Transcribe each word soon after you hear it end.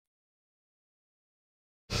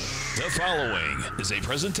The following is a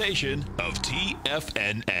presentation of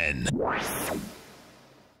TFNN.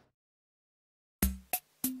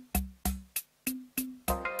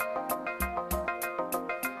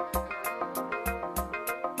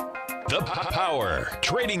 The Power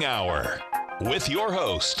Trading Hour with your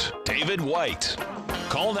host, David White.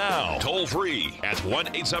 Call now, toll free at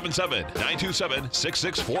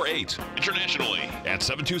 1-877-927-6648. Internationally at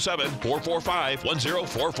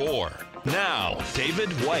 727-445-1044. Now, David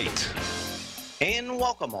White. And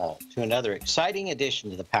welcome all to another exciting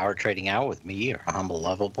edition of the Power Trading Hour with me, your humble,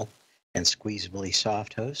 lovable, and squeezably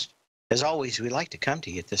soft host. As always, we like to come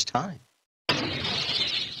to you at this time.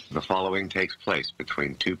 The following takes place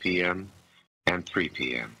between 2 p.m. and 3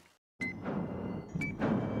 p.m.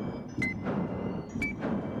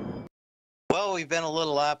 Well, we've been a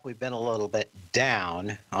little up. We've been a little bit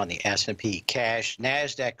down on the S&P cash.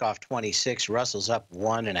 NASDAQ off 26. Russell's up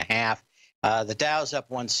 1.5. The Dow's up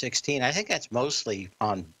 116. I think that's mostly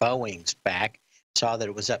on Boeing's back. Saw that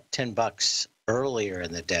it was up $10 earlier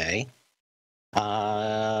in the day.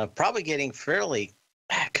 Probably getting fairly...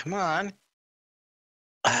 come on.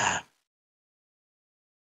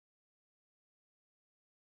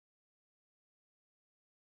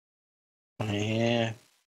 Yeah,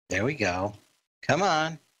 there we go. Come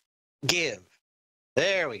on. Give.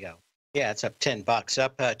 There we go. Yeah, it's up $10,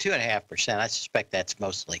 up 2.5%. I suspect that's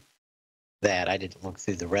mostly that. I didn't look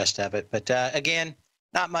through the rest of it. But again,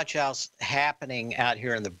 not much else happening out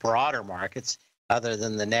here in the broader markets other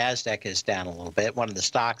than the NASDAQ is down a little bit. One of the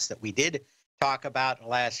stocks that we did talk about in the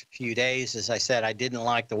last few days, as I said, I didn't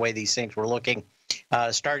like the way these things were looking,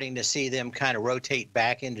 starting to see them kind of rotate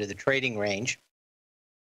back into the trading range.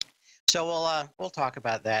 So we'll talk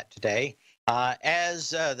about that today. As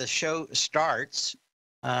the show starts,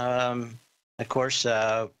 of course,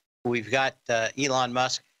 we've got Elon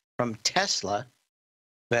Musk from Tesla,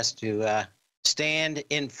 who has to stand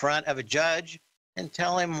in front of a judge and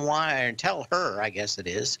tell him why, or tell her, I guess it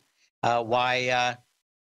is, why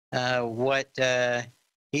what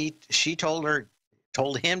she told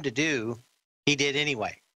him to do, he did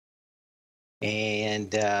anyway.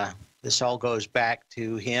 And this all goes back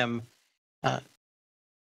to him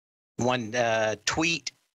one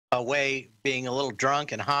tweet away, being a little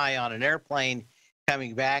drunk and high on an airplane,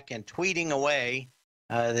 coming back and tweeting away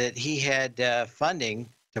that he had funding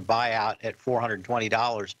to buy out at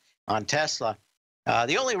 $420 on Tesla.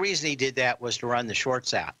 The only reason he did that was to run the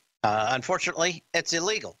shorts out. Unfortunately, it's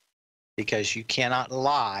illegal because you cannot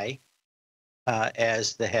lie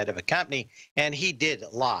as the head of a company, and he did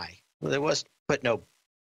lie. There was no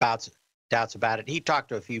doubts about it. He talked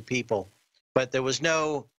to a few people, but there was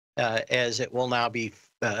no, as it will now be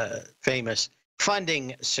famous,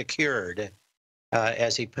 funding secured,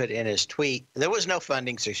 as he put in his tweet. There was no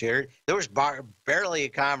funding secured. There was barely a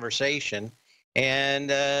conversation,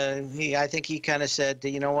 and I think he kind of said,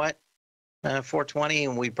 you know what, 420,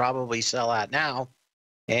 and we probably sell out now.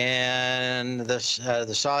 And the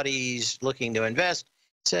Saudis looking to invest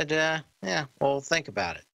said, yeah, well, think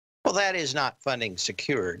about it. Well, that is not funding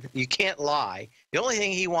secured. You can't lie. The only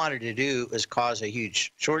thing he wanted to do is cause a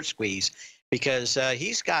huge short squeeze, because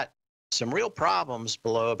he's got some real problems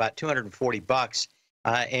below about $240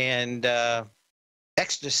 and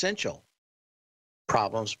existential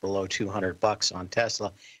problems below $200 on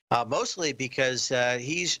Tesla, mostly because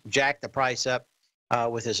he's jacked the price up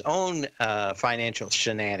with his own financial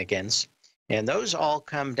shenanigans, and those all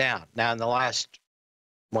come down. Now, in the last,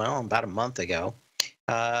 well, about a month ago,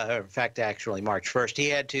 in fact, actually March 1st, he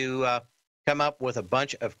had to come up with a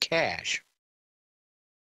bunch of cash.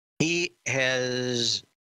 He has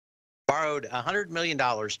borrowed $100 million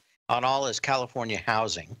on all his California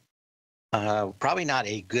housing. Probably not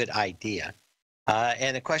a good idea.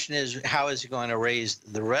 And the question is, how is he going to raise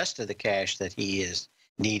the rest of the cash that he is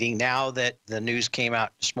needing now that the news came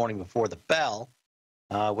out this morning before the bell,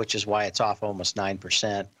 which is why it's off almost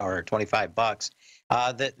 9% or $25,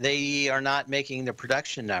 that they are not making the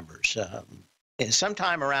production numbers.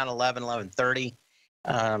 Sometime around 11:30,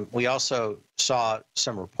 we also saw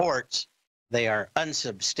some reports. They are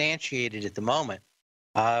unsubstantiated at the moment,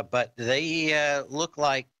 but they look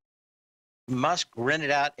like Musk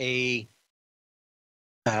rented out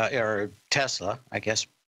or Tesla, I guess,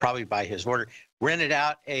 probably by his order, rented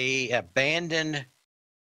out a abandoned,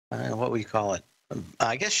 what would you call it?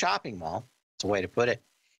 I guess shopping mall. That's a way to put it.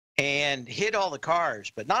 And hid all the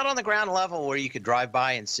cars, but not on the ground level where you could drive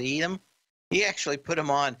by and see them. He actually put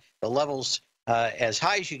them on the levels as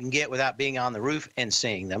high as you can get without being on the roof and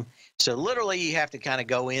seeing them. So literally you have to kind of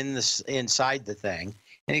go inside the thing,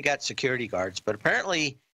 and he got security guards. But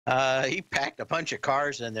apparently he packed a bunch of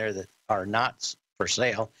cars in there that are not for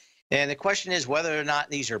sale. And the question is whether or not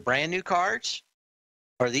these are brand new cars,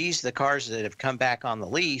 or these the cars that have come back on the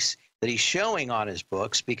lease that he's showing on his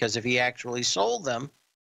books, because if he actually sold them,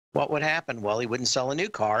 what would happen? Well, he wouldn't sell a new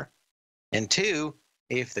car. And two,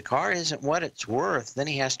 if the car isn't what it's worth, then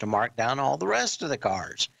he has to mark down all the rest of the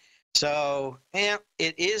cars. So it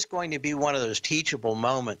is going to be one of those teachable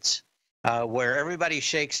moments where everybody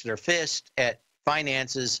shakes their fist at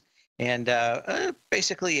finances and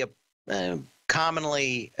basically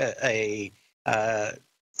commonly a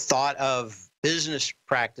thought of business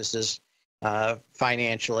practices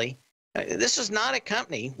financially. This is not a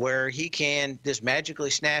company where he can just magically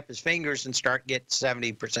snap his fingers and start getting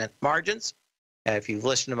 70% margins. If you've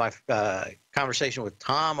listened to my conversation with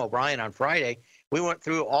Tom O'Brien on Friday, we went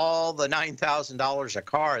through all the $9,000 a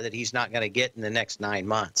car that he's not going to get in the next 9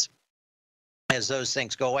 months as those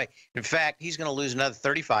things go away. In fact, he's going to lose another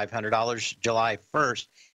 $3,500 July 1st.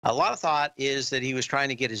 A lot of thought is that he was trying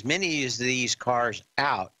to get as many of these cars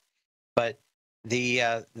out, but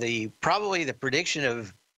probably the prediction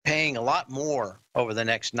of paying a lot more over the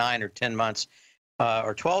next 9 or 10 months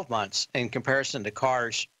or 12 months in comparison to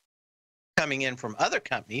cars coming in from other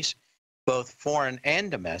companies, both foreign and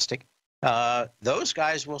domestic, those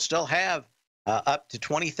guys will still have up to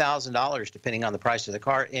 $20,000, depending on the price of the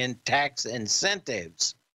car, in tax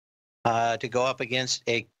incentives to go up against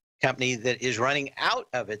a company that is running out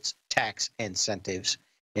of its tax incentives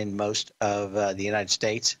in most of the United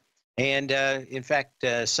States. And in fact,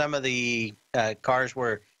 some of the cars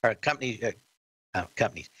where, or countries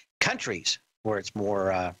where it's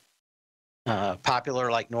more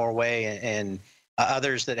popular, like Norway and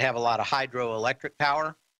others that have a lot of hydroelectric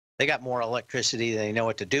power, they got more electricity than they know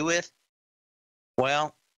what to do with.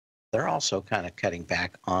 Well, they're also kind of cutting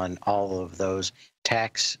back on all of those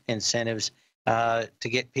tax incentives to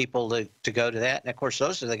get people to go to that. And of course,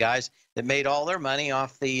 those are the guys that made all their money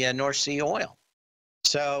off the North Sea oil.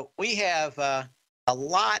 So we have a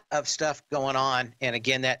lot of stuff going on. And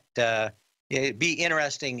again, that it'd be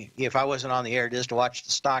interesting if I wasn't on the air just to watch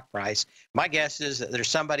the stock price. My guess is that there's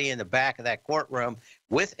somebody in the back of that courtroom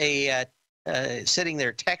with a sitting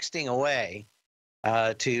there texting away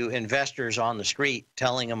to investors on the street,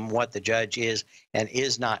 telling them what the judge is and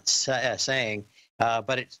is not saying.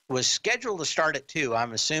 But it was scheduled to start at 2.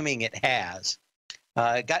 I'm assuming it has.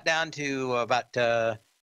 It got down to about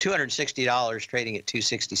 $260, trading at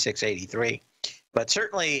 $266.83. But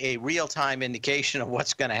certainly a real-time indication of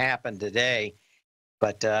what's going to happen today.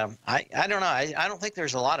 But I don't know. I don't think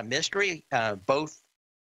there's a lot of mystery. Both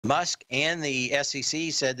Musk and the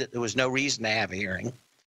SEC said that there was no reason to have a hearing.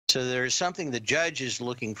 So there's something the judge is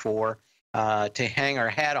looking for to hang her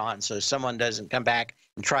hat on so someone doesn't come back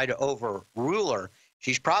and try to overrule her.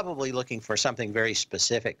 She's probably looking for something very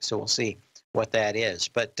specific. So we'll see what that is.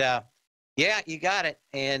 But, yeah, you got it.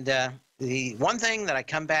 And the one thing that I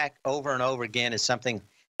come back over and over again is something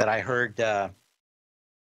that I heard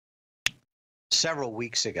several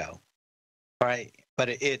weeks ago. All right. But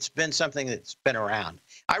it's been something that's been around.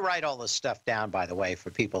 I write all this stuff down, by the way, for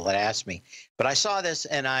people that ask me. But I saw this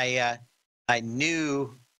and I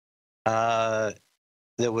knew there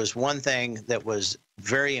was one thing that was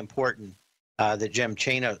very important that Jim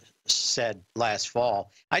Chano said last fall.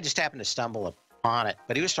 I just happened to stumble upon it.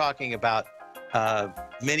 But he was talking about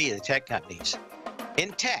many of the tech companies.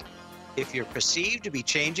 In tech, if you're perceived to be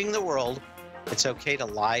changing the world, it's okay to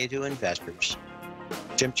lie to investors.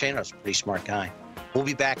 Jim Chano's a pretty smart guy. We'll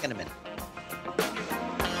be back in a minute.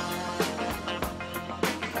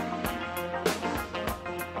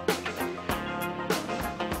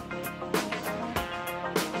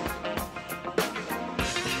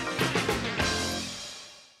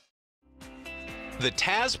 The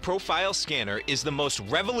TAS Profile Scanner is the most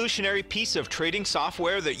revolutionary piece of trading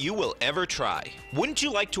software that you will ever try. Wouldn't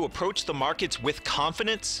you like to approach the markets with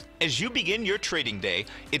confidence? As you begin your trading day,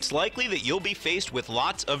 it's likely that you'll be faced with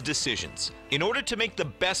lots of decisions. In order to make the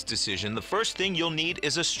best decision, the first thing you'll need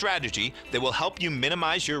is a strategy that will help you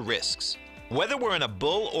minimize your risks. Whether we're in a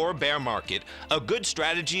bull or bear market, a good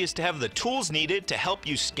strategy is to have the tools needed to help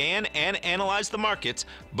you scan and analyze the markets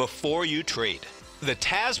before you trade. The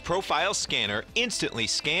TAS Profile Scanner instantly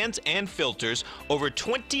scans and filters over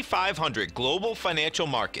 2,500 global financial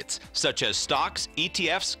markets, such as stocks,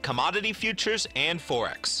 ETFs, commodity futures, and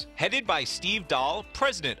Forex. Headed by Steve Dahl,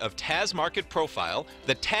 president of TAS Market Profile,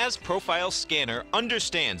 the TAS Profile Scanner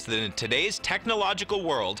understands that in today's technological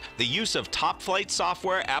world, the use of top-flight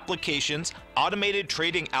software applications, automated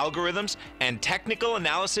trading algorithms, and technical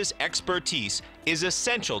analysis expertise is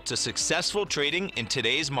essential to successful trading in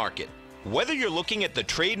today's market. Whether you're looking at the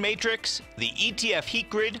trade matrix, the ETF heat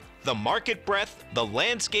grid, the market breadth, the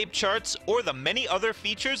landscape charts, or the many other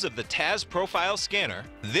features of the TAS Profile Scanner,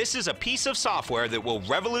 this is a piece of software that will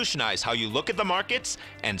revolutionize how you look at the markets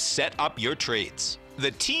and set up your trades.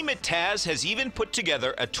 The team at TAS has even put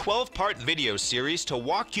together a 12-part video series to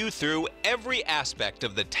walk you through every aspect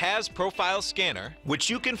of the TAS Profile Scanner, which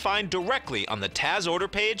you can find directly on the TAS order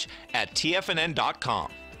page at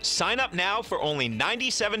TFNN.com. Sign up now for only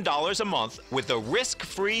 $97 a month with a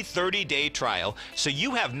risk-free 30-day trial, so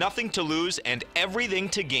you have nothing to lose and everything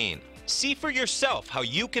to gain. See for yourself how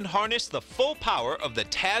you can harness the full power of the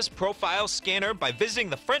TAS Profile Scanner by visiting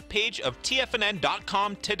the front page of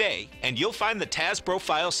TFNN.com today, and you'll find the TAS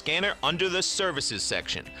Profile Scanner under the Services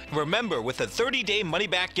section. Remember, with a 30-day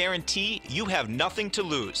money-back guarantee, you have nothing to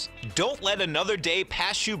lose. Don't let another day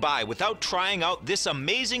pass you by without trying out this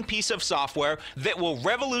amazing piece of software that will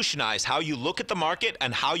revolutionize how you look at the market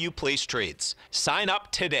and how you place trades. Sign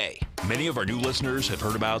up today. Many of our new listeners have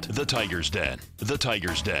heard about the Tiger's Den. The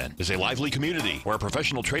Tiger's Den is a lively community where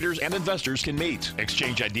professional traders and investors can meet,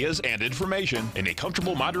 exchange ideas and information in a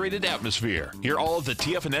comfortable, moderated atmosphere. Hear all of the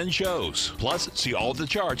TFNN shows, plus see all of the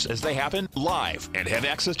charts as they happen live and have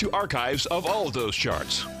access to archives of all of those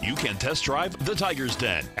charts. You can test drive the Tiger's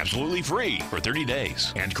Den absolutely free for 30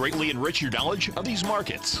 days and greatly enrich your knowledge of these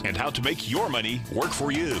markets and how to make your money work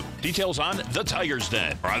for you. Details on the Tiger's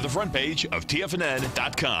Den are on the front page of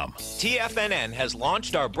TFNN.com. TFNN has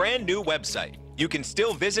launched our brand new website. You can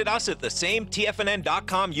still visit us at the same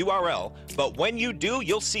TFNN.com URL, but when you do,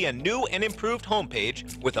 you'll see a new and improved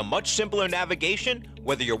homepage with a much simpler navigation,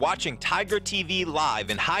 whether you're watching Tiger TV live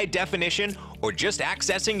in high definition or just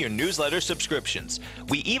accessing your newsletter subscriptions.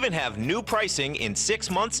 We even have new pricing in 6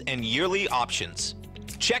 months and yearly options.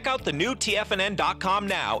 Check out the new TFNN.com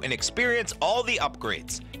now and experience all the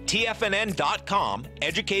upgrades. TFNN.com,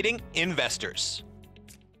 educating investors.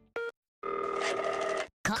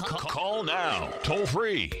 Call now, toll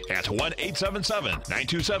free at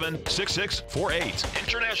 1-877-927-6648.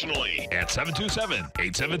 Internationally at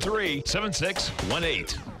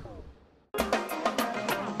 727-873-7618.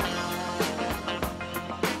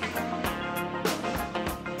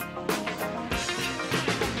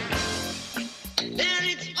 And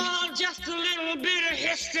it's all just a little bit of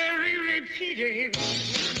history repeating.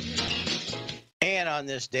 And on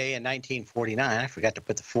this day in 1949, I forgot to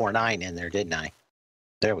put the 49 in there, didn't I?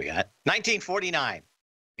 There we got 1949.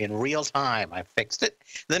 In real time, I fixed it.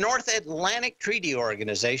 The North Atlantic Treaty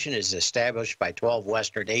Organization is established by 12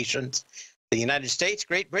 Western nations. The United States,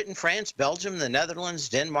 Great Britain, France, Belgium, the Netherlands,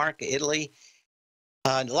 Denmark, Italy,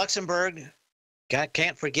 Luxembourg. God,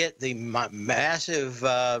 can't forget the massive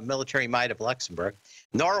military might of Luxembourg.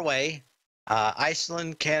 Norway,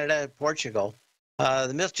 Iceland, Canada, Portugal.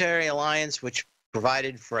 The military alliance, which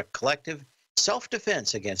provided for a collective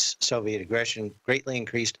self-defense against Soviet aggression, greatly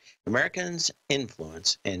increased Americans'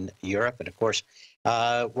 influence in Europe. And, of course,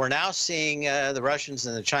 we're now seeing the Russians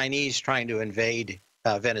and the Chinese trying to invade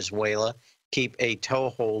Venezuela, keep a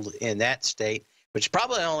toehold in that state, which is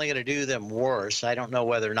probably only going to do them worse. I don't know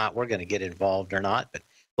whether or not we're going to get involved or not, but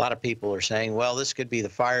a lot of people are saying, well, this could be the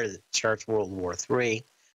fire that starts World War III.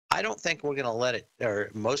 I don't think we're going to let it,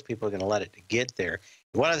 or most people are going to let it get there.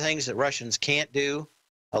 One of the things that Russians can't do,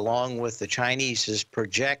 along with the Chinese, is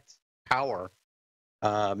project power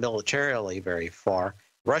militarily very far.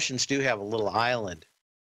 Russians do have a little island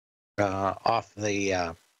off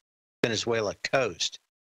the Venezuela coast.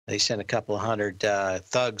 They sent a couple of hundred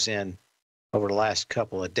thugs in over the last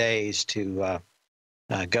couple of days to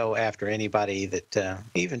go after anybody that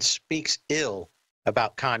even speaks ill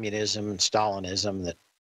about communism and Stalinism that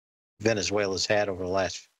Venezuela's had over the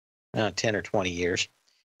last 10 or 20 years.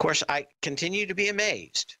 Of course, I continue to be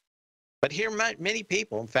amazed. But here, many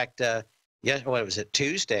people, in fact, what was it,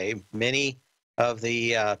 Tuesday, many of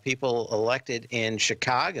the people elected in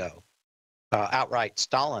Chicago outright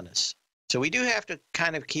Stalinists. So we do have to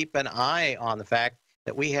kind of keep an eye on the fact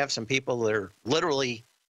that we have some people that are literally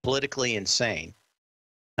politically insane.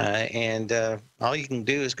 And all you can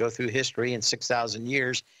do is go through history in 6,000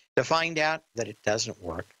 years to find out that it doesn't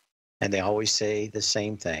work. And they always say the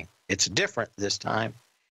same thing. It's different this time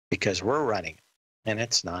because we're running, and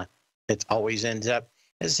it's not. It always ends up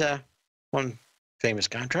as one famous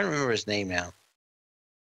guy. I'm trying to remember his name now.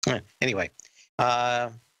 Anyway,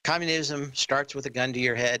 communism starts with a gun to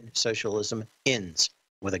your head. Socialism ends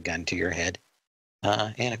with a gun to your head.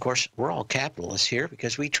 And, of course, we're all capitalists here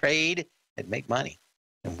because we trade and make money,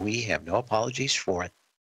 and we have no apologies for it.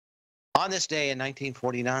 On this day in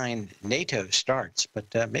 1949, NATO starts,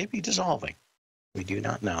 but maybe dissolving. We do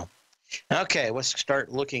not know. Okay, let's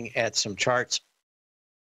start looking at some charts.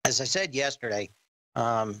 As I said yesterday,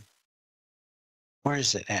 Where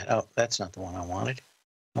is it at? Oh, that's not the one I wanted.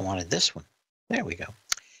 I wanted this one. There we go.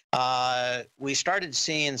 We started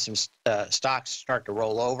seeing some stocks start to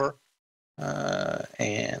roll over.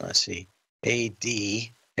 And let's see, AD,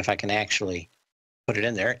 if I can actually put it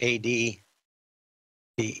in there, ADPE.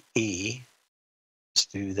 Let's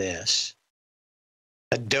do this.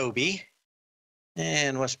 Adobe.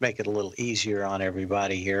 And let's make it a little easier on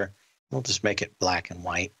everybody here. We'll just make it black and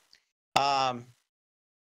white.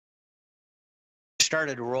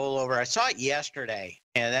 Started to roll over. I saw it yesterday,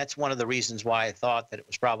 and that's one of the reasons why I thought that it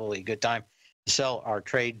was probably a good time to sell our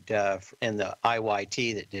trade in the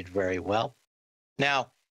IYT that did very well.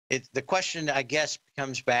 Now, the question, I guess,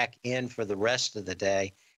 comes back in for the rest of the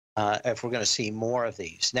day if we're going to see more of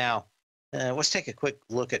these. Now, let's take a quick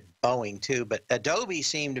look at Boeing, too. But Adobe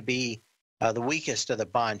seemed to be the weakest of the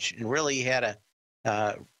bunch and really had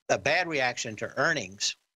a bad reaction to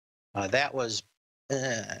earnings. That was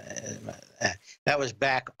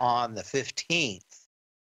back on the 15th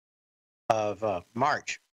of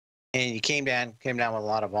March. And you came down with a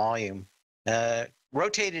lot of volume.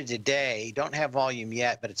 Rotated today, don't have volume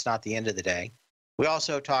yet, but it's not the end of the day. We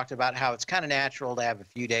also talked about how it's kind of natural to have a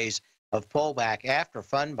few days of pullback after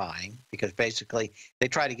fund buying, because basically they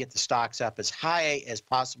try to get the stocks up as high as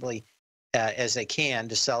possibly as they can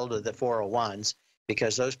to sell to the 401s,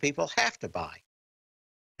 because those people have to buy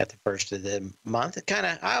at the first of the month.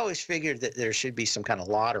 I always figured that there should be some kind of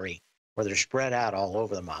lottery where they're spread out all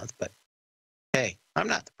over the month, but hey, I'm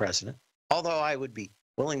not the president, although I would be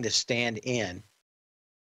willing to stand in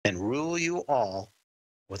and rule you all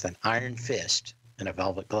with an iron fist and a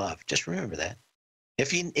velvet glove. Just remember that.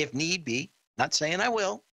 If need be, not saying I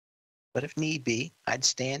will, but if need be, I'd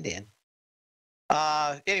stand in.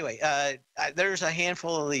 Anyway, there's a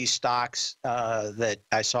handful of these stocks that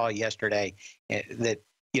I saw yesterday that,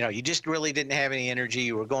 you just really didn't have any energy.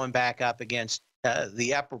 You were going back up against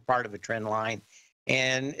the upper part of a trend line.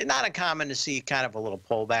 And not uncommon to see kind of a little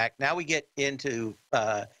pullback. Now we get into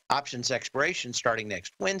options expiration starting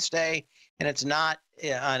next Wednesday, and it's not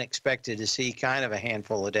unexpected to see kind of a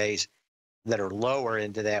handful of days that are lower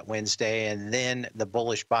into that Wednesday, and then the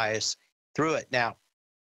bullish bias through it. Now,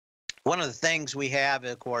 one of the things we have,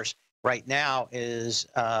 of course, right now is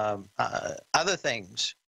other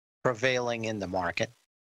things prevailing in the market.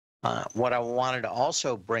 What I wanted to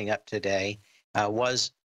also bring up today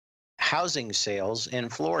was housing sales in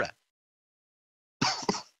Florida.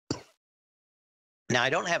 Now, I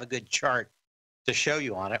don't have a good chart to show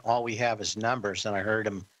you on it. All we have is numbers, and I heard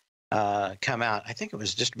them come out. I think it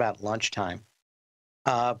was just about lunchtime.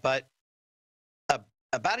 But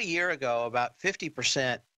about a year ago, about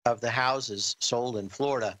 50% of the houses sold in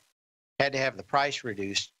Florida had to have the price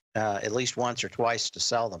reduced at least once or twice to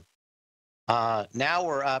sell them. Now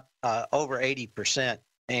we're up over 80%,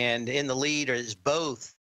 and in the lead is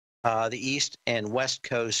both the East and West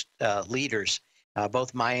Coast leaders,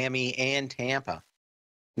 both Miami and Tampa.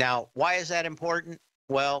 Now, why is that important?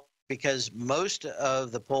 Well, because most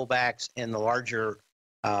of the pullbacks in the larger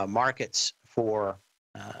markets for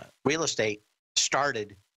real estate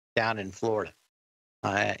started down in Florida.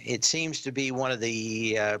 It seems to be one of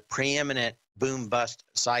the preeminent boom-bust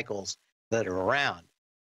cycles that are around.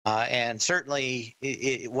 And certainly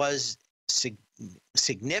it was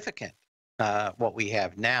significant what we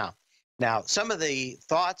have now. Now, some of the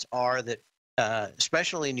thoughts are that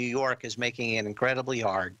especially New York is making it incredibly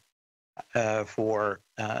hard for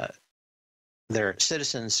their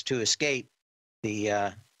citizens to escape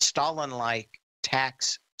the Stalin-like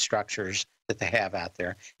tax structures that they have out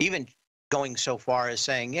there, even going so far as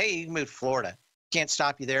saying, hey, you can move to Florida. Can't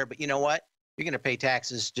stop you there, but you know what? You're going to pay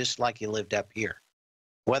taxes just like you lived up here.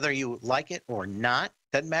 Whether you like it or not,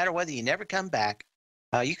 doesn't matter whether you never come back.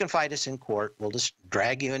 You can fight us in court. We'll just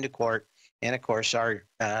drag you into court. And, of course, our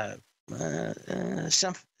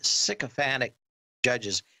some sycophantic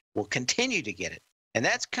judges will continue to get it. And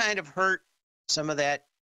that's kind of hurt some of that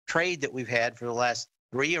trade that we've had for the last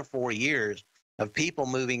 3 or 4 years of people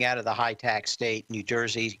moving out of the high-tax state, New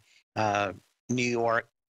Jersey, New York,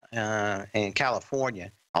 and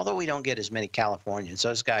California. Although we don't get as many Californians,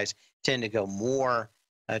 those guys tend to go more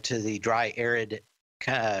to the dry, arid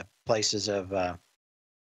places of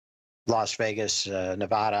Las Vegas,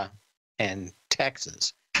 Nevada, and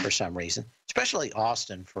Texas for some reason, especially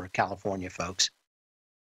Austin for California folks.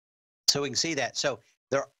 So we can see that. So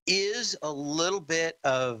there is a little bit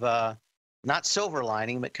of not silver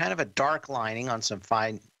lining, but kind of a dark lining on some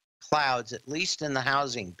fine clouds, at least in the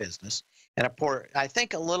housing business. And I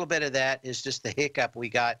think a little bit of that is just the hiccup we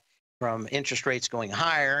got from interest rates going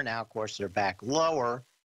higher. Now, of course, they're back lower.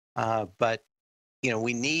 But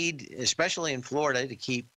we need, especially in Florida, to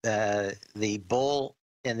keep the bull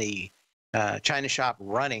in the China shop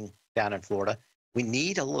running down in Florida. We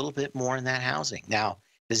need a little bit more in that housing. Now,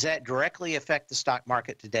 does that directly affect the stock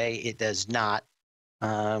market today? It does not.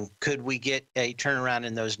 Could we get a turnaround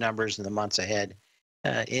in those numbers in the months ahead?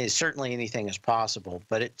 Certainly anything is possible.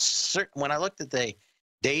 But when I looked at the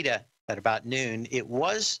data at about noon, it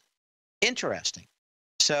was interesting.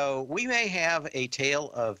 So we may have a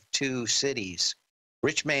tale of two cities,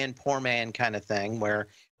 rich man, poor man kind of thing, where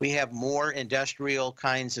we have more industrial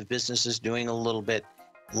kinds of businesses doing a little bit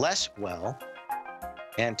less well,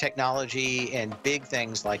 and technology and big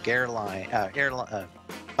things like Boeing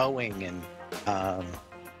and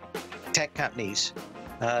tech companies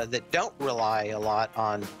that don't rely a lot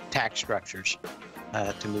on tax structures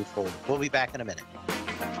to move forward. We'll be back in a minute.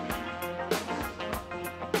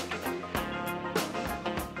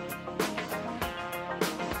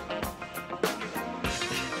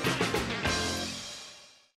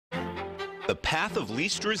 The Path of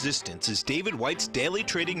Least Resistance is David White's daily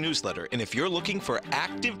trading newsletter, and if you're looking for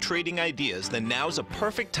active trading ideas, then now's a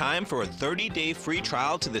perfect time for a 30-day free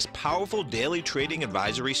trial to this powerful daily trading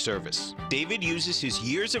advisory service. David uses his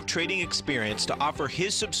years of trading experience to offer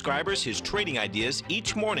his subscribers his trading ideas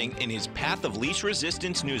each morning in his Path of Least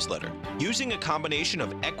Resistance newsletter. Using a combination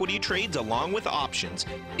of equity trades along with options,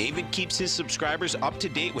 David keeps his subscribers up to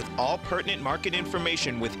date with all pertinent market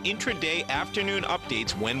information with intraday afternoon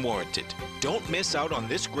updates when warranted. Don't miss out on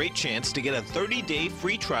this great chance to get a 30-day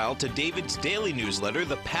free trial to David's daily newsletter,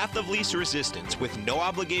 The Path of Least Resistance, with no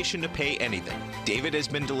obligation to pay anything. David has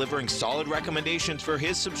been delivering solid recommendations for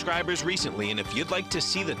his subscribers recently, and if you'd like to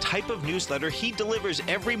see the type of newsletter he delivers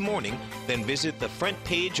every morning, then visit the front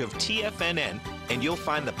page of TFNN and you'll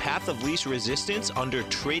find the Path of Least Resistance under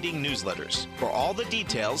Trading Newsletters. For all the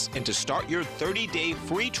details and to start your 30-day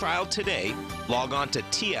free trial today, log on to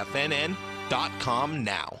TFNN.com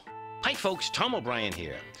now. Hi folks, Tom O'Brien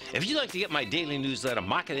here. If you'd like to get my daily newsletter,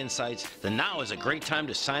 Market Insights, then now is a great time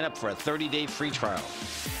to sign up for a 30-day free trial.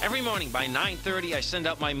 Every morning by 9:30, I send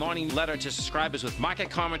out my morning letter to subscribers with market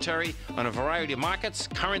commentary on a variety of markets,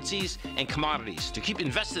 currencies, and commodities to keep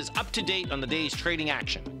investors up to date on the day's trading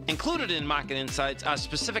action. Included in Market Insights are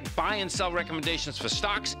specific buy and sell recommendations for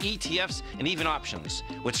stocks, ETFs, and even options,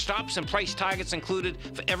 with stops and price targets included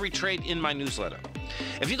for every trade in my newsletter.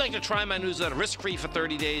 If you'd like to try my newsletter risk-free for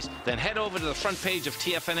 30 days, then head over to the front page of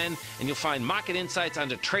TFNN and you'll find Market Insights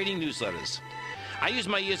under Trading Newsletters. I use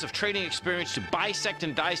my years of trading experience to bisect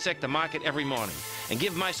and dissect the market every morning and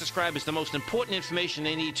give my subscribers the most important information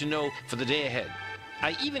they need to know for the day ahead.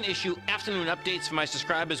 I even issue afternoon updates for my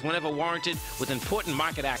subscribers whenever warranted with important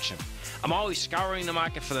market action. I'm always scouring the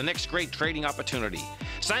market for the next great trading opportunity.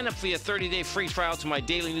 Sign up for your 30-day free trial to my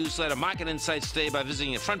daily newsletter, Market Insights, today by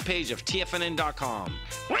visiting the front page of TFNN.com.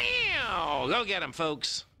 Wow! Go get 'em,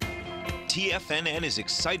 folks. TFNN is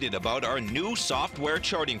excited about our new software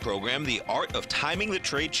charting program, The Art of Timing the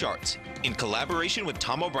Trade Charts. In collaboration with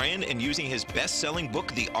Tom O'Brien and using his best-selling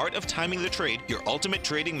book, The Art of Timing the Trade, Your Ultimate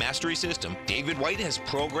Trading Mastery System, David White has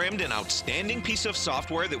programmed an outstanding piece of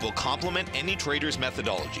software that will complement any trader's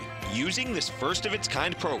methodology. Using this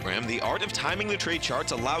first-of-its-kind program, The Art of Timing the Trade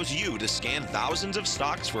Charts allows you to scan thousands of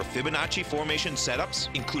stocks for Fibonacci formation setups,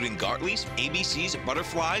 including Gartley's, ABC's,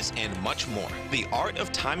 butterflies, and much more. The Art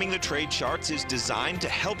of Timing the Trade Charts is designed to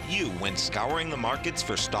help you when scouring the markets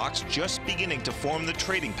for stocks just beginning to form the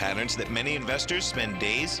trading patterns that many investors spend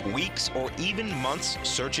days, weeks, or even months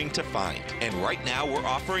searching to find. And right now, we're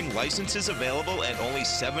offering licenses available at only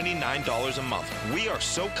 $79 a month. We are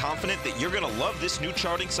so confident that you're going to love this new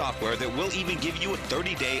charting software that will even give you a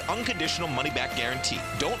 30-day unconditional money-back guarantee.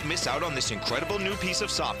 Don't miss out on this incredible new piece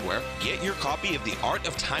of software. Get your copy of The Art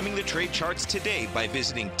of Timing the Trade Charts today by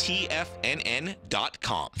visiting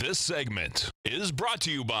TFNN.com. This segment is brought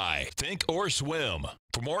to you by Think or Swim.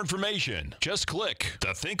 For more information, just click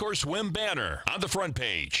the Think or Swim banner on the front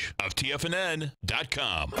page of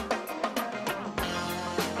TFNN.com.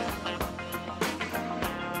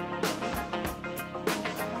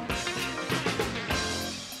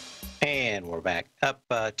 And we're back up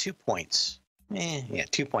 2 points.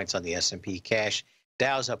 2 points on the S&P cash.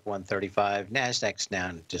 Dow's up 135. NASDAQ's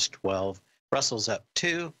down just 12. Russell's up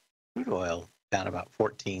 2. Crude oil down about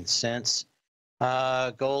 14 cents.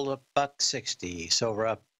 Gold up $1.60. Silver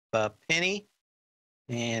up a penny.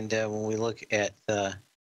 And when we look at the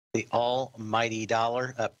almighty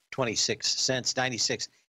dollar, up 26 cents,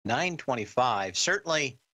 96.925.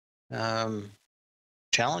 Certainly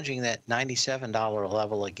challenging that $97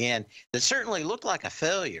 level again. That certainly looked like a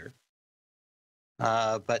failure.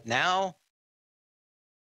 But now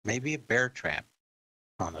maybe a bear trap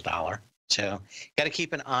on the dollar. So got to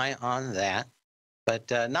keep an eye on that, but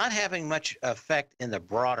not having much effect in the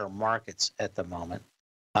broader markets at the moment.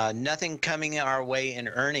 Nothing coming our way in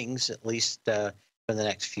earnings, at least for the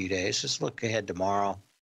next few days. Let's look ahead tomorrow.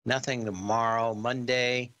 Nothing tomorrow.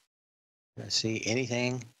 Monday. Let's see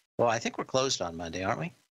anything. Well, I think we're closed on Monday, aren't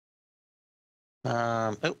we?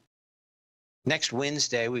 Next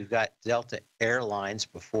Wednesday, we've got Delta Airlines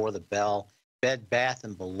before the bell, Bed Bath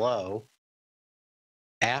 & Below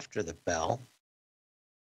after the bell.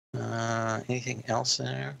 Anything else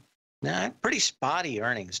there? No, pretty spotty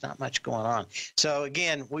earnings, not much going on. So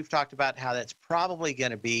again, we've talked about how that's probably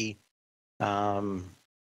going to be a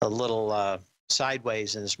little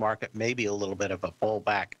sideways in this market, maybe a little bit of a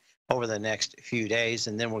pullback over the next few days,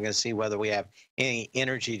 and then we're going to see whether we have any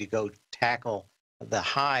energy to go tackle the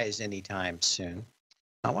highs anytime soon.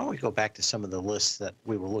 Now, why don't we go back to some of the lists that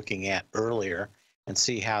we were looking at earlier and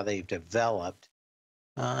see how they've developed.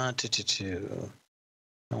 I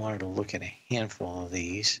wanted to look at a handful of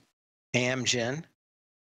these. Amgen,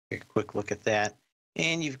 take a quick look at that.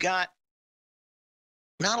 And you've got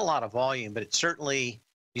not a lot of volume, but it certainly,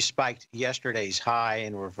 you spiked yesterday's high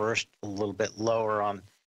and reversed a little bit lower on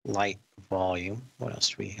light volume. What else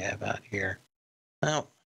do we have out here? Oh,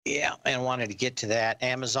 yeah, and wanted to get to that.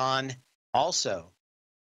 Amazon also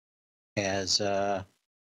has, I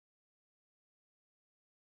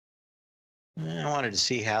wanted to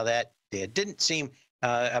see how that did. Didn't seem,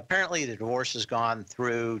 apparently the divorce has gone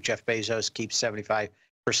through. Jeff Bezos keeps 75%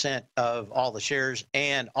 of all the shares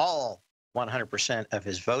and all 100% of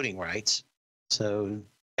his voting rights. So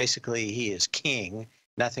basically he is king.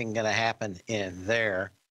 Nothing going to happen in there.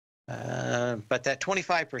 But that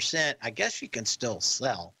 25%, I guess you can still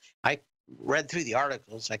sell. I read through the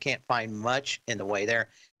articles. I can't find much in the way there.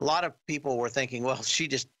 A lot of people were thinking, well, she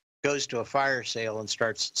just goes to a fire sale and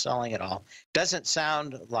starts selling it all. Doesn't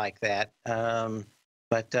sound like that.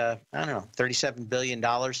 But I don't know, $37 billion.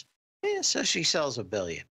 Yeah, so she sells $1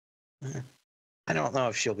 billion. I don't know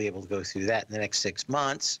if she'll be able to go through that in the next 6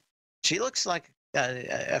 months. She looks like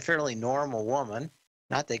a fairly normal woman,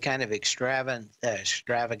 not the kind of extravagant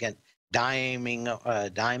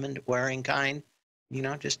diamond wearing kind, you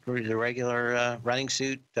know, just the regular running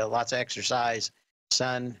suit, lots of exercise,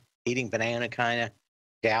 sun, eating banana kind of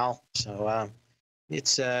gal. So it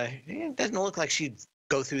doesn't look like she'd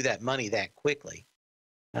go through that money that quickly.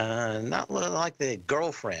 Not like the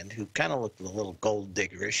girlfriend who kind of looked a little gold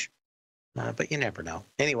diggerish. But you never know.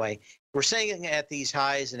 Anyway, we're saying at these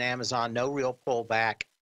highs in Amazon, no real pullback.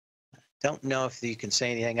 Don't know if you can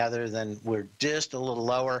say anything other than we're just a little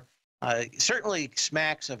lower. Certainly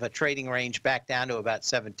smacks of a trading range back down to about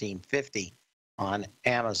 1750 on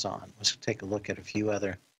Amazon. Let's take a look at a few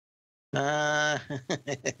other. Well,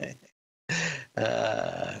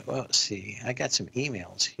 let's see. I got some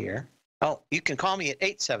emails here. Oh, you can call me at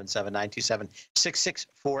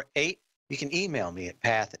 877-927-6648. You can email me at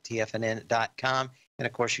path@tfnn.com. And,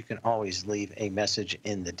 of course, you can always leave a message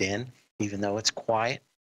in the den, even though it's quiet.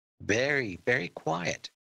 Very, very quiet.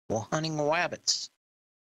 Well, hunting rabbits.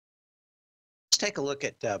 Let's take a look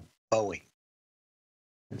at Boeing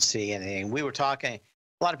and see anything. We were talking, a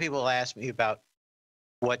lot of people asked me about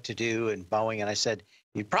what to do in Boeing, and I said,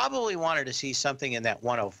 you probably wanted to see something in that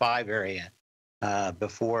 105 area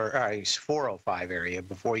before, or 405 area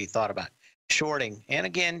before you thought about shorting. And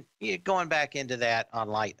again, going back into that on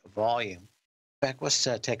light volume. In fact, let's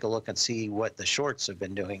take a look and see what the shorts have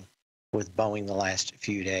been doing with Boeing the last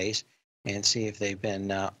few days and see if they've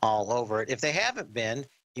been all over it. If they haven't been,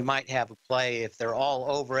 you might have a play. If they're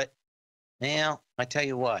all over it, now, I tell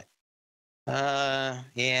you what,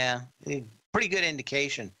 yeah, pretty good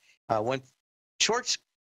indication. When shorts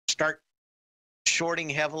start shorting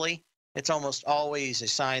heavily, it's almost always a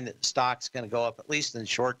sign that the stock's going to go up, at least in the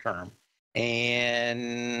short term.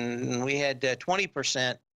 And we had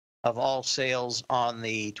 20% of all sales on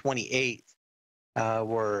the 28th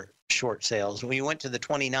were short sales. When you went to the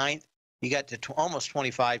 29th, you got to almost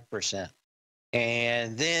 25%.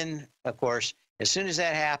 And then, of course, as soon as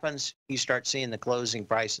that happens, you start seeing the closing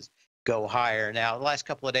prices go higher. Now, the last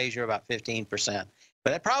couple of days, you're about 15%,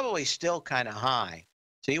 but that probably still kind of high.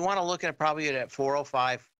 So you want to look at it probably at that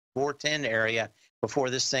 405, 410 area before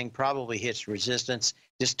this thing probably hits resistance.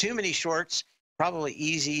 Just too many shorts, probably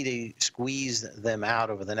easy to squeeze them out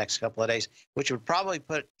over the next couple of days, which would probably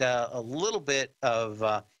put a little bit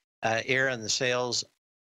of air in the sails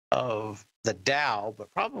of the Dow,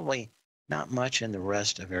 but probably not much in the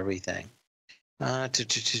rest of everything.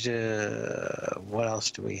 What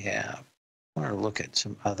else do we have? I want to look at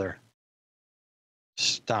some other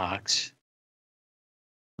stocks.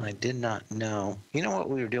 I did not know. You know what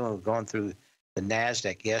we were doing? We were going through the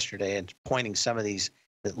NASDAQ yesterday and pointing some of these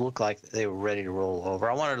that look like they were ready to roll over.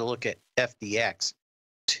 I wanted to look at FDX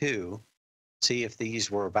too, see if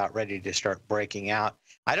these were about ready to start breaking out.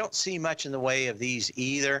 I don't see much in the way of these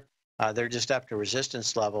either. They're just up to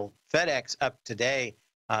resistance level. FedEx up today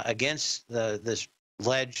against this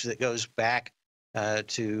ledge that goes back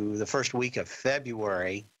to the first week of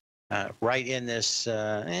February, right in this,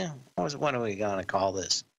 what are we going to call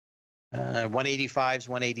this? 185s,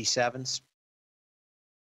 187s.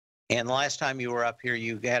 And the last time you were up here,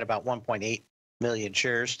 you had about 1.8 million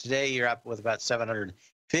shares. Today, you're up with about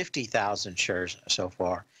 750,000 shares so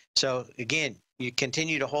far. So again, you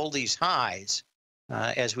continue to hold these highs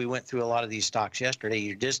as we went through a lot of these stocks yesterday.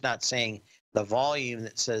 You're just not seeing the volume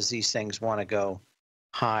that says these things want to go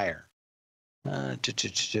higher.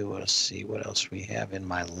 Let's see what else we have in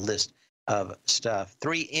my list of stuff.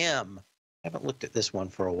 3M, I haven't looked at this one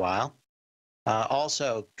for a while.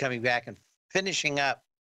 Also coming back and finishing up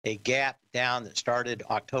a gap down that started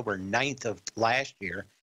October 9th of last year.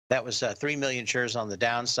 That was 3 million shares on the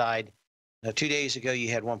downside. 2 days ago, you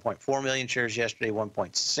had 1.4 million shares. Yesterday,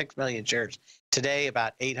 1.6 million shares. Today,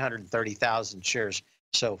 about 830,000 shares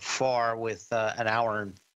so far, with an hour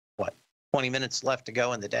and 20 minutes left to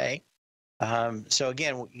go in the day. So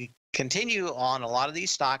again, you continue on a lot of these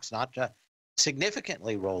stocks not to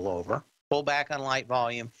significantly roll over, pull back on light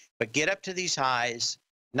volume, but get up to these highs.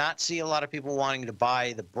 Not see a lot of people wanting to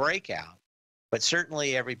buy the breakout, but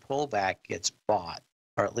certainly every pullback gets bought,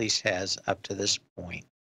 or at least has up to this point.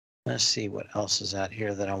 Let's see what else is out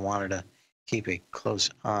here that I wanted to keep a close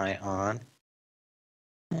eye on.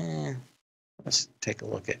 Let's take a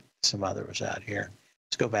look at some others out here.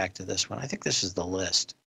 Let's go back to this one. I think this is the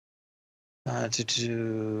list. We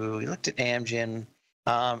looked at Amgen,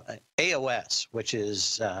 AOS, which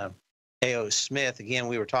is A.O. Smith. Again,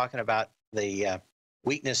 we were talking about the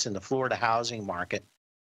weakness in the Florida housing market,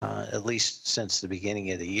 at least since the beginning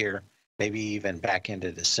of the year, maybe even back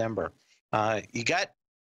into December. You got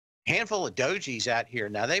a handful of dojis out here.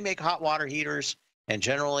 Now, they make hot water heaters, and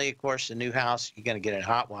generally, of course, the new house, you're going to get a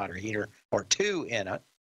hot water heater or two in it,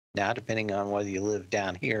 now, depending on whether you live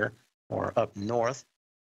down here or up north.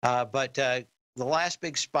 But the last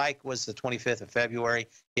big spike was the 25th of February.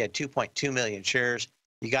 You had 2.2 million shares.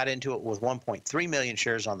 You got into it with 1.3 million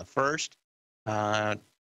shares on the first. 2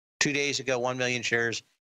 days ago, 1 million shares.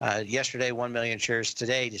 Yesterday, 1 million shares.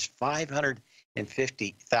 Today, just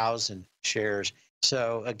 550,000 shares.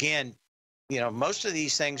 So again, most of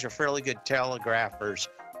these things are fairly good telegraphers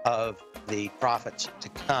of the profits to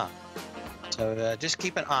come. So just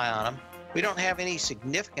keep an eye on them. We don't have any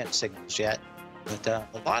significant signals yet, but a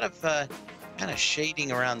lot of kind of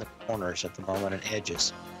shading around the corners at the moment and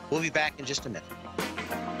edges. We'll be back in just a minute.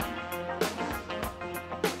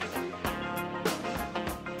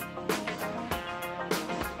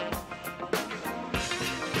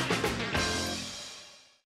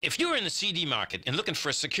 If you're in the CD market and looking for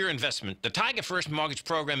a secure investment, the Tiger First Mortgage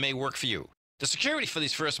Program may work for you. The security for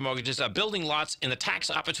these first mortgages are building lots in the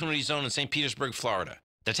Tax Opportunity Zone in St. Petersburg, Florida.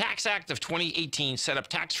 The Tax Act of 2018 set up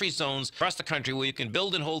tax-free zones across the country where you can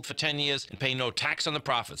build and hold for 10 years and pay no tax on the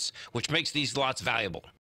profits, which makes these lots valuable.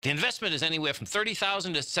 The investment is anywhere from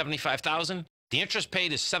 $30,000 to $75,000. The interest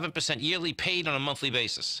paid is 7% yearly, paid on a monthly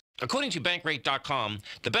basis. According to Bankrate.com,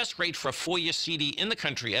 the best rate for a 4-year CD in the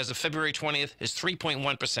country as of February 20th is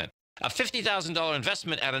 3.1%. A $50,000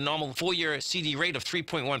 investment at a normal 4-year CD rate of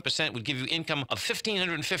 3.1% would give you income of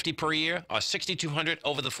 $1,550 per year, or $6,200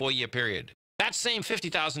 over the 4-year period. That same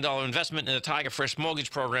 $50,000 investment in the Tiger First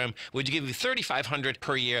Mortgage Program would give you $3,500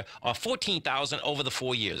 per year, or $14,000 over the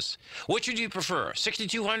 4 years. Which would you prefer,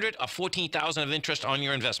 $6,200 or $14,000 of interest on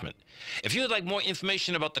your investment? If you would like more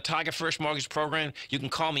information about the Tiger First Mortgage Program, you can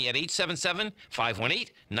call me at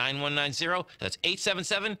 877-518-9190. That's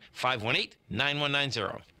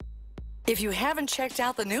 877-518-9190. If you haven't checked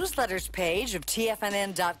out the newsletters page of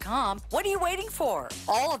TFNN.com, what are you waiting for?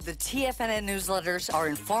 All of the TFNN newsletters are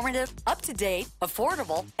informative, up-to-date,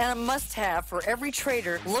 affordable, and a must-have for every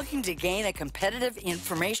trader looking to gain a competitive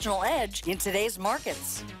informational edge in today's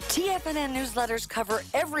markets. TFNN newsletters cover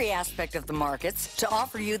every aspect of the markets to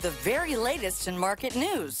offer you the very latest in market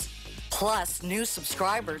news. Plus, new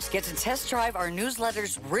subscribers get to test drive our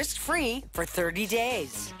newsletters risk-free for 30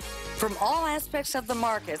 days. From all aspects of the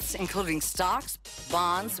markets, including stocks,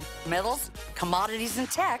 bonds, metals, commodities,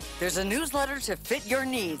 and tech, there's a newsletter to fit your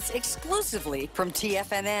needs exclusively from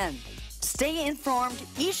TFNN. Stay informed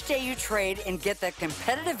each day you trade and get that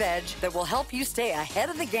competitive edge that will help you stay ahead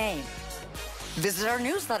of the game. Visit our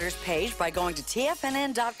newsletters page by going to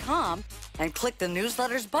TFNN.com and click the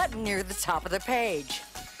newsletters button near the top of the page.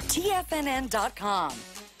 TFNN.com.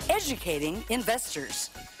 educating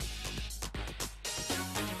investors.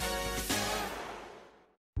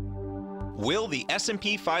 Will the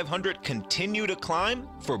S&P 500 continue to climb?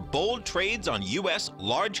 For bold trades on U.S.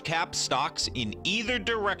 large cap stocks in either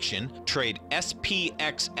direction, trade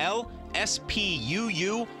SPXL,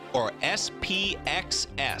 SPUU, or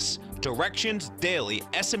SPXS. Directions Daily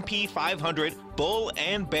S&P 500 Bull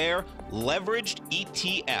and Bear Leveraged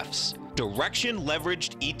ETFs. Direction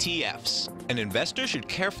leveraged ETFs. An investor should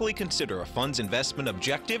carefully consider a fund's investment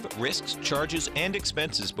objective, risks, charges, and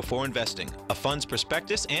expenses before investing. A fund's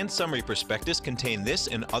prospectus and summary prospectus contain this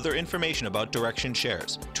and other information about Direction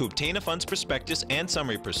shares. To obtain a fund's prospectus and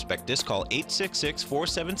summary prospectus, call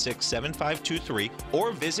 866-476-7523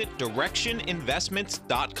 or visit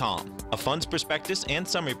directioninvestments.com. A fund's prospectus and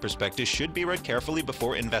summary prospectus should be read carefully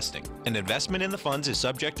before investing. An investment in the funds is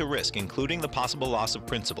subject to risk, including the possible loss of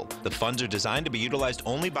principal. The funds are designed to be utilized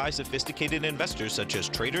only by sophisticated investors such as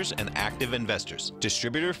traders and active investors.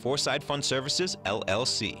 Distributor Foreside Fund Services,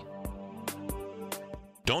 LLC.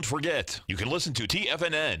 Don't forget, you can listen to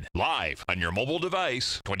TFNN live on your mobile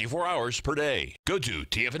device 24 hours per day. Go to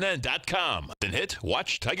TFNN.com, then hit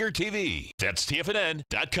Watch Tiger TV. That's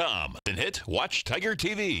TFNN.com, then hit Watch Tiger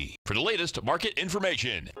TV for the latest market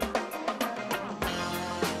information.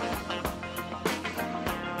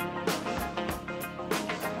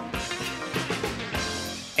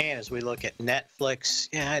 And as we look at Netflix,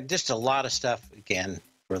 yeah, just a lot of stuff, again,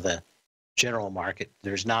 for the general market.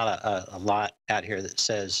 There's not a lot out here that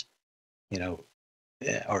says, you know,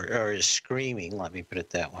 or is screaming, let me put it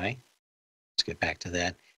that way. Let's get back to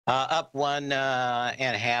that. Up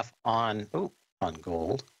 1.5 on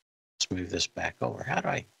gold. Let's move this back over.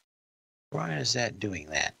 Why is that doing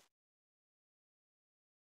that?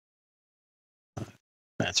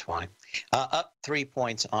 That's fine. Up 3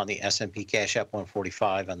 points on the S&P, cash up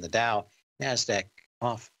 145 on the Dow. NASDAQ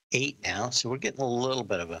off 8 now, so we're getting a little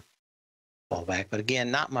bit of a fallback, but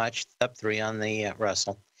again, not much. Up 3 on the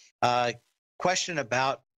Russell. Question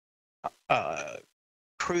about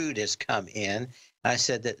crude has come in. I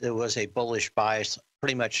said that there was a bullish bias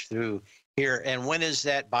pretty much through here, and when does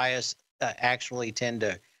that bias actually tend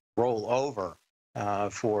to roll over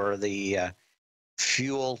for the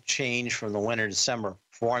fuel change from the winter to summer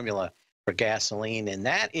formula for gasoline? And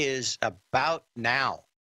that is about now.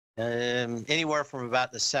 Anywhere from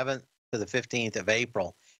about the 7th to the 15th of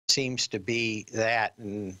April seems to be that.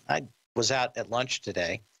 And I was out at lunch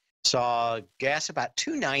today, saw gas about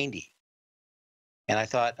 $2.90. And I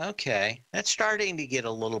thought, okay, that's starting to get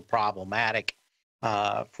a little problematic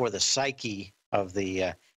for the psyche of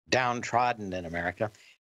the downtrodden in America.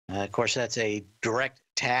 Of course, that's a direct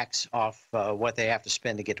tax off what they have to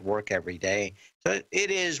spend to get to work every day. So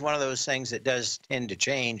it is one of those things that does tend to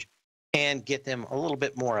change and get them a little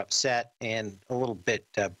bit more upset and a little bit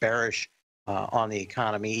bearish on the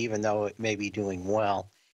economy, even though it may be doing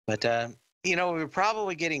well. But, you know, we're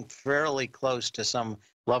probably getting fairly close to some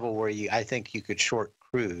level where I think you could short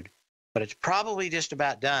crude, but it's probably just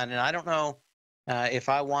about done. And I don't know if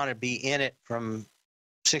I want to be in it from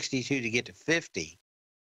 62 to get to 50.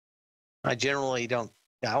 I generally don't.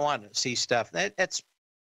 I want to see stuff that's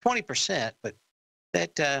 20%, but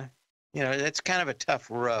that you know, that's kind of a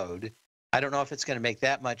tough road. I don't know if it's going to make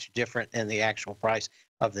that much different in the actual price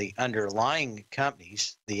of the underlying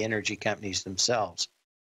companies, the energy companies themselves.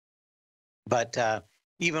 But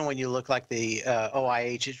even when you look like the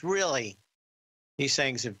OIH, it's really, these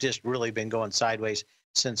things have just really been going sideways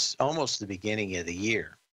since almost the beginning of the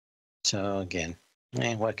year. So again,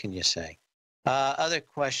 what can you say? Other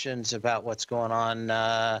questions about what's going on,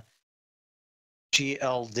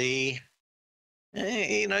 GLD.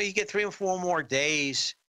 You know, you get 3 or 4 more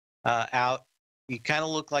days out. You kind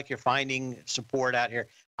of look like you're finding support out here.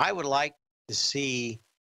 I would like to see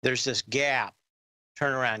there's this gap,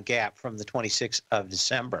 turnaround gap from the 26th of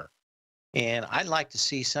December. And I'd like to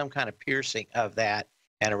see some kind of piercing of that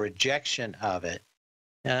and a rejection of it.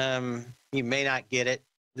 You may not get it.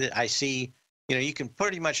 I see, you know, you can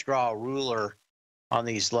pretty much draw a ruler on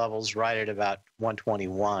these levels right at about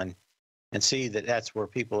 121 and see that that's where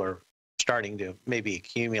people are starting to maybe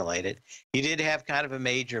accumulate it. You did have kind of a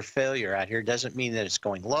major failure out here. Doesn't mean that it's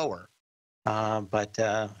going lower, but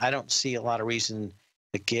I don't see a lot of reason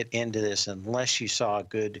to get into this unless you saw a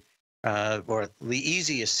good or the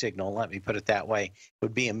easiest signal, let me put it that way,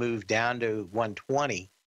 would be a move down to 120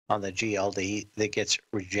 on the GLD that gets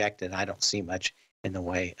rejected. I don't see much in the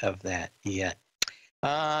way of that yet.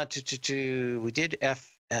 We did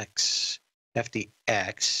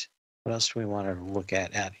FDX. What else do we want to look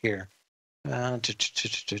at out here?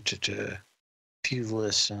 Few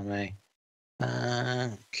lists on me.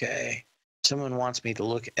 Okay. Someone wants me to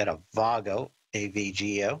look at a Vago,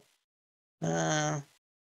 AVGO.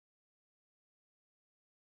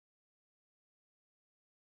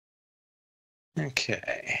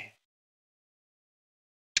 Okay.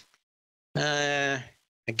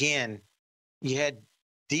 Again, you had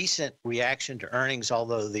decent reaction to earnings,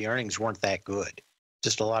 although the earnings weren't that good.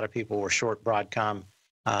 Just a lot of people were short Broadcom,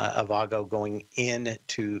 Avago going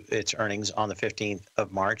into its earnings on the 15th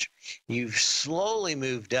of March. You've slowly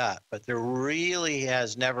moved up, but there really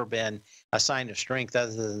has never been a sign of strength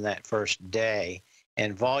other than that first day.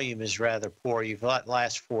 And volume is rather poor. You've got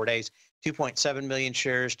last 4 days, 2.7 million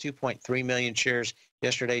shares, 2.3 million shares.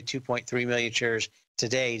 Yesterday, 2.3 million shares.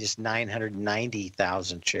 Today, just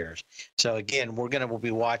 990,000 shares. So again, we'll be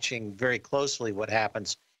watching very closely what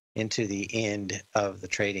happens into the end of the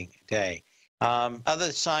trading day.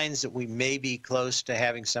 Other signs that we may be close to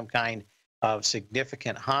having some kind of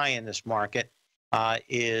significant high in this market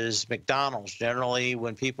is McDonald's. Generally,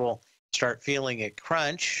 when people start feeling a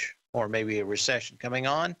crunch or maybe a recession coming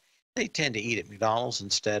on, they tend to eat at McDonald's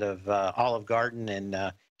instead of Olive Garden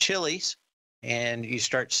and Chili's. And you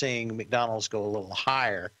start seeing McDonald's go a little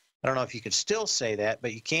higher. I don't know if you could still say that,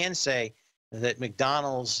 but you can say that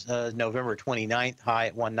McDonald's November 29th high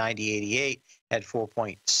at 190.88 had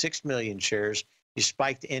 4.6 million shares. You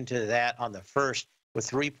spiked into that on the 1st with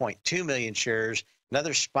 3.2 million shares.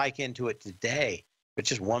 Another spike into it today,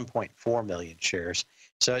 which is 1.4 million shares.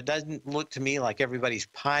 So it doesn't look to me like everybody's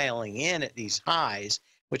piling in at these highs,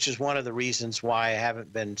 which is one of the reasons why I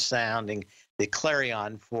haven't been sounding the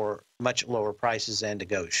clarion for much lower prices and to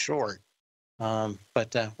go short.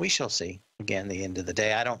 But we shall see. Again, the end of the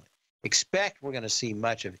day, I don't expect we're going to see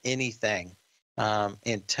much of anything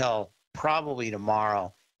until probably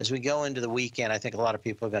tomorrow. As we go into the weekend, I think a lot of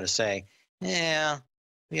people are going to say, yeah,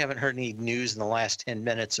 we haven't heard any news in the last 10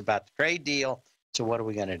 minutes about the trade deal, so what are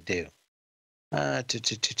we going to do?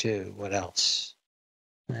 What else?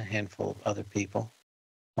 A handful of other people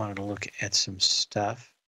wanted to look at some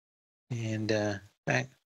stuff. And why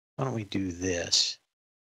don't we do this?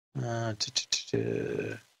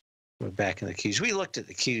 We're back in the Qs. We looked at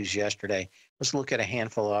the Qs yesterday. Let's look at a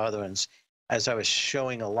handful of other ones. As I was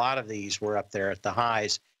showing, a lot of these were up there at the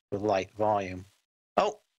highs with light volume.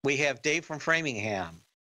 Oh, we have Dave from Framingham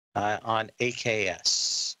on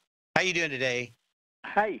AKS. How you doing today?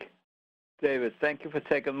 Hi, David. Thank you for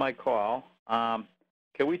taking my call.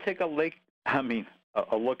 Can we take a look at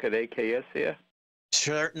AKS here?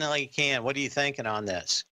 Certainly can. What are you thinking on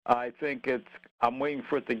this? I think I'm waiting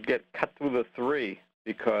for it to get cut through the 3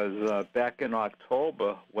 because back in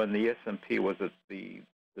October when the S&P was at the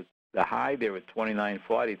high there at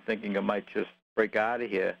 29.40, thinking it might just break out of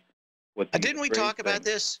here. Didn't we talk about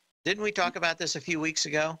this? Didn't we talk about this a few weeks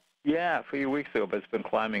ago? Yeah, a few weeks ago, but it's been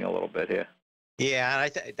climbing a little bit here. Yeah,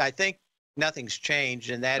 and I think nothing's changed,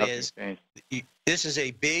 and this is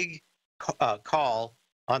a big call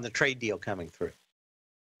on the trade deal coming through.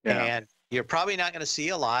 Yeah. And you're probably not going to see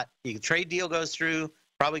a lot. The trade deal goes through,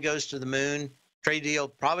 probably goes to the moon. Trade deal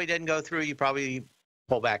probably doesn't go through. You probably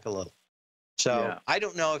pull back a little. So I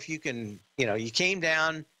don't know if you can, you came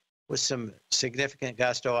down with some significant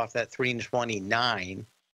gusto off that 329,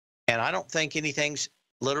 and I don't think anything's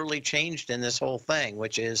literally changed in this whole thing,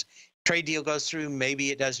 which is trade deal goes through, maybe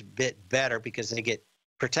it does a bit better because they get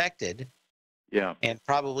protected. Yeah. And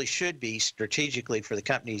probably should be strategically for the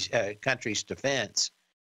country's defense.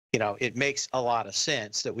 It makes a lot of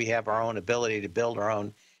sense that we have our own ability to build our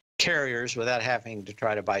own carriers without having to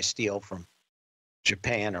try to buy steel from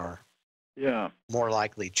Japan or more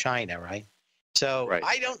likely China, right? So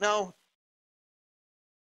I don't know.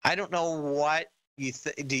 I don't know what you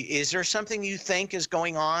is there something you think is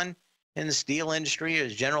going on in the steel industry or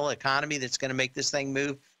the general economy that's going to make this thing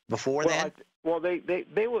move before then?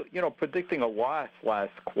 They were predicting a loss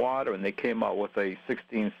last quarter, and they came out with a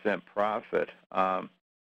 16-cent profit.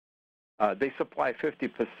 They supply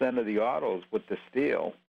 50% of the autos with the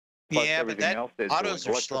steel. Yeah, but autos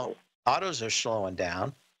are slow. Autos are slowing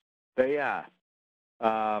down. They are.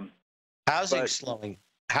 Housing's slowing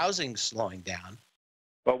down.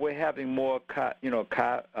 But we're having more car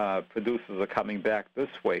producers are coming back this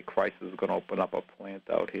way. Chrysler is going to open up a plant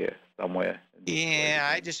out here somewhere. Yeah,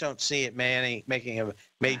 I just don't see it making a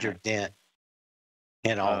major dent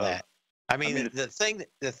in all that. I mean, the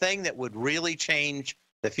thing that would really change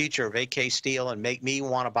the future of AK Steel and make me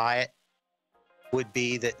want to buy it would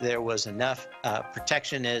be that there was enough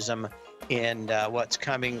protectionism in what's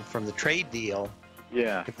coming from the trade deal.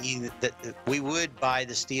 Yeah. To mean that we would buy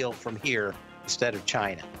the steel from here instead of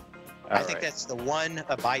China. I think that's the one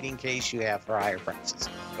abiding case you have for higher prices.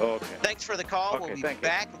 Okay. Thanks for the call. We'll be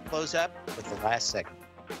back and close up with the last segment.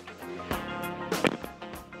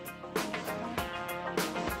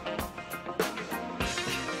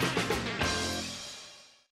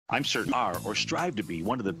 I'm certain are or strive to be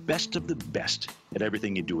one of the best at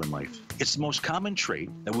everything you do in life. It's the most common trait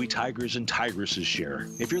that we tigers and tigresses share.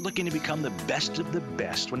 If you're looking to become the best of the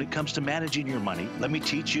best when it comes to managing your money, let me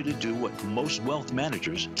teach you to do what most wealth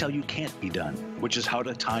managers tell you can't be done, which is how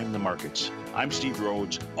to time the markets. I'm Steve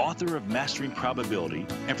Rhodes, author of Mastering Probability,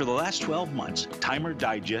 and for the last 12 months, Timer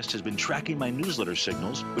Digest has been tracking my newsletter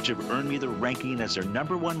signals, which have earned me the ranking as their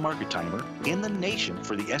 #1 market timer in the nation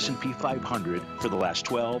for the S&P 500 for the last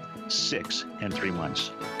 12, 6, and 3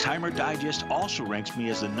 months. Timer Digest also ranks me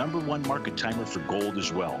as the #1 market timer for gold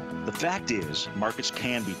as well. The fact is, markets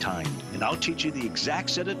can be timed, and I'll teach you the exact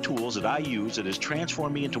set of tools that I use that has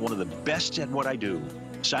transformed me into one of the best at what I do.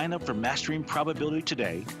 Sign up for Mastering Probability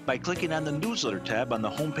today by clicking on the newsletter tab on the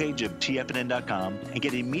homepage of TFNN.com and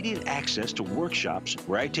get immediate access to workshops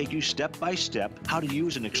where I take you step by step how to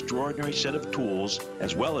use an extraordinary set of tools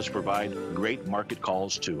as well as provide great market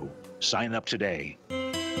calls too. Sign up today.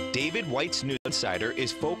 David White's News Insider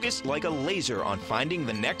is focused like a laser on finding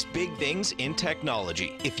the next big things in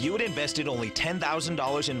technology. If you had invested only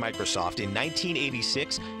 $10,000 in Microsoft in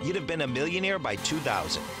 1986, you'd have been a millionaire by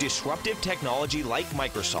 2000. Disruptive technology like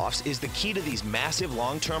Microsoft's is the key to these massive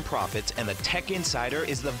long-term profits, and the Tech Insider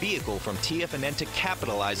is the vehicle from TFNN to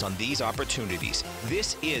capitalize on these opportunities.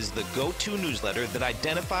 This is the go-to newsletter that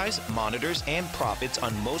identifies, monitors, and profits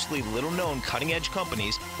on mostly little-known cutting-edge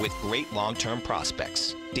companies with great long-term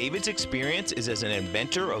prospects. David's experience is as an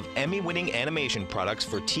inventor of Emmy-winning animation products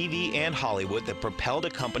for TV and Hollywood that propelled a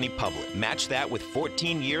company public. Match that with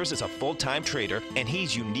 14 years as a full-time trader, and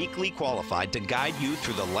he's uniquely qualified to guide you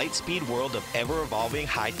through the light-speed world of ever-evolving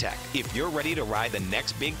high-tech. If you're ready to ride the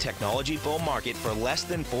next big technology bull market for less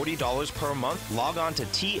than $40 per month, log on to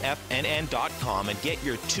TFNN.com and get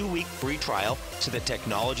your 2-week free trial to the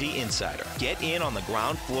Technology Insider. Get in on the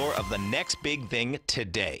ground floor of the next big thing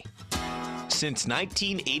today. Since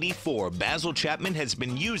 1984, Basil Chapman has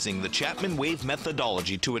been using the Chapman Wave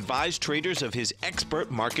methodology to advise traders of his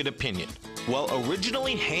expert market opinion. While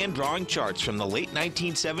originally hand-drawing charts from the late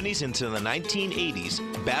 1970s into the 1980s,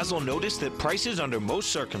 Basil noticed that prices under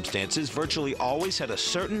most circumstances virtually always had a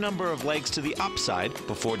certain number of legs to the upside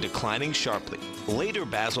before declining sharply. Later,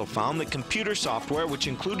 Basil found that computer software, which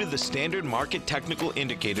included the standard market technical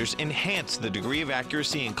indicators, enhanced the degree of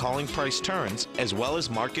accuracy in calling price turns, as well as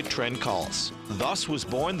market trend calls. Thus was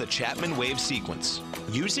born the Chapman Wave sequence.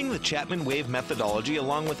 Using the Chapman Wave methodology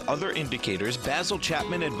along with other indicators, Basil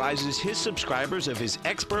Chapman advises his subscribers of his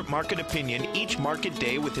expert market opinion each market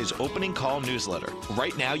day with his opening call newsletter.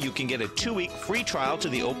 Right now, you can get a 2-week free trial to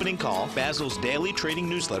the opening call, Basil's daily trading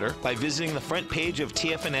newsletter, by visiting the front page of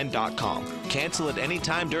TFNN.com. Cancel at any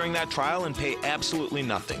time during that trial and pay absolutely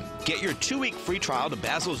nothing. Get your 2-week free trial to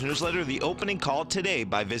Basil's newsletter, The Opening Call, today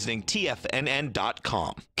by visiting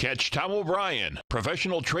TFNN.com. Catch Tom O'Brien,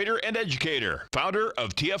 professional trader and educator, founder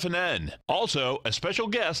of TFNN. Also, a special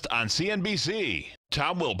guest on CNBC.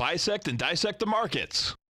 Tom will bisect and dissect the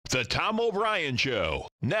markets. The Tom O'Brien Show,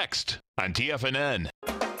 next on TFNN.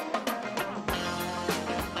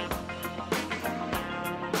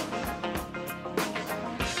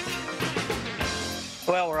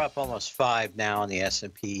 Well, we're up almost 5 now on the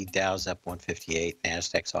S&P. Dow's up 158.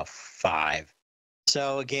 NASDAQ's off 5.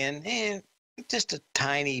 So again, just a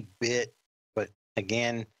tiny bit, but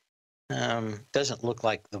again, doesn't look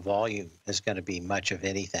like the volume is going to be much of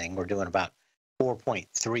anything. We're doing about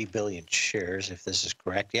 4.3 billion shares, if this is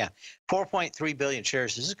correct. Yeah, 4.3 billion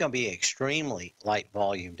shares. This is going to be an extremely light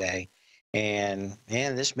volume day. And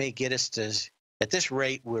man, this may get us to, at this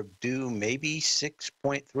rate, we're due maybe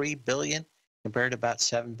 6.3 billion compared to about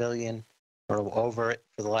 7 billion or over it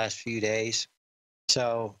for the last few days.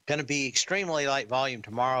 So going to be extremely light volume.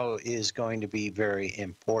 Tomorrow is going to be very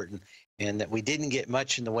important. And that we didn't get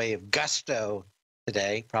much in the way of gusto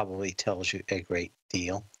today probably tells you a great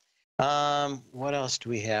deal. What else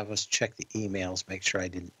do we have? Let's check the emails, make sure I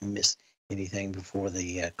didn't miss anything before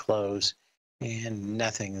the close. And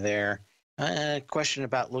nothing there. Question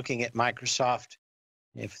about looking at Microsoft,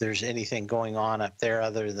 if there's anything going on up there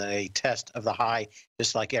other than a test of the high,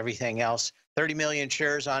 just like everything else. 30 million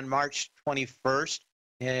shares on March 21st.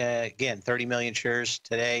 Again, 30 million shares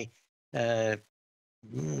today.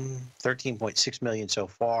 13.6 million so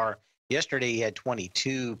far. Yesterday, he had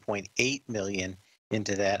 22.8 million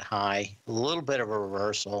into that high. A little bit of a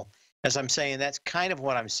reversal. As I'm saying, that's kind of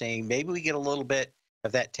what I'm saying. Maybe we get a little bit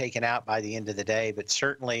of that taken out by the end of the day, but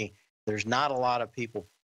certainly there's not a lot of people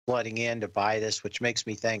flooding in to buy this, which makes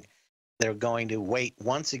me think they're going to wait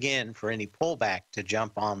once again for any pullback to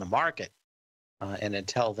jump on the market. And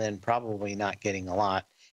until then, probably not getting a lot.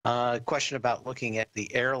 Question about looking at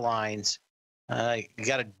the airlines. You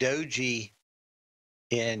got a doji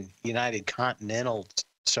in United Continental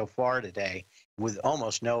so far today, with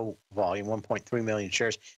almost no volume, 1.3 million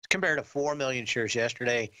shares, compared to 4 million shares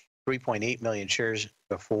yesterday, 3.8 million shares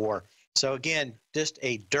before. So again, just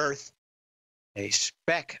a dearth, a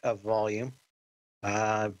speck of volume,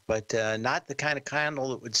 but not the kind of candle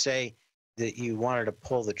that would say that you wanted to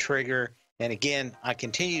pull the trigger. And again, I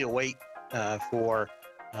continue to wait for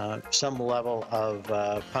some level of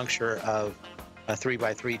puncture of a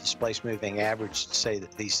 3x3 displaced moving average to say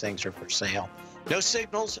that these things are for sale. No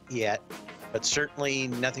signals yet, but certainly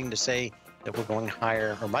nothing to say that we're going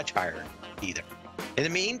higher or much higher either. In the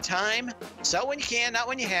meantime, sell when you can, not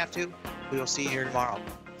when you have to. We will see you here tomorrow.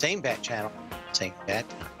 Same bat channel, same bat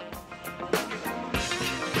time.